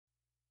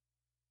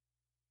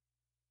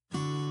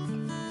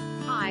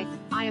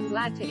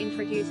glad to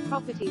introduce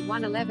property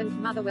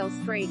 111 Motherwell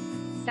Street,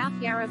 South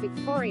Yarra,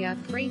 Victoria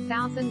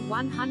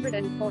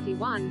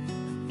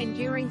 3141.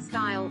 Enduring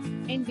style,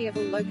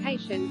 enviable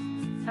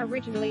location.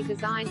 Originally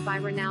designed by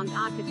renowned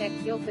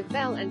architect Guildford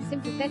Bell and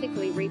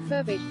sympathetically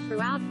refurbished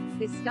throughout,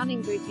 this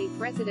stunning boutique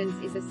residence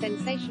is a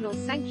sensational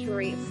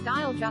sanctuary of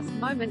style just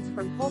moments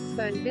from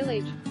Hawkesburn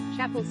Village,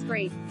 Chapel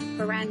Street,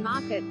 Foran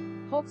Market,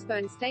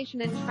 Hawkesburn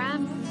Station and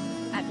trams.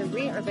 At the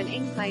rear of an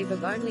enclave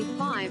of only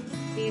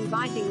 5, the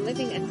inviting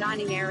living and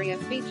dining area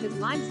features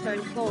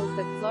limestone floors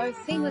that flow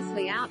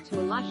seamlessly out to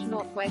a lush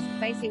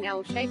northwest-facing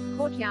L-shaped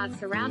courtyard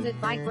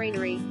surrounded by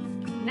greenery.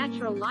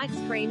 Natural light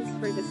streams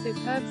through the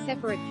superb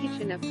separate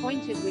kitchen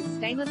appointed with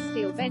stainless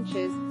steel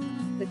benches.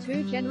 The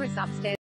two generous upstairs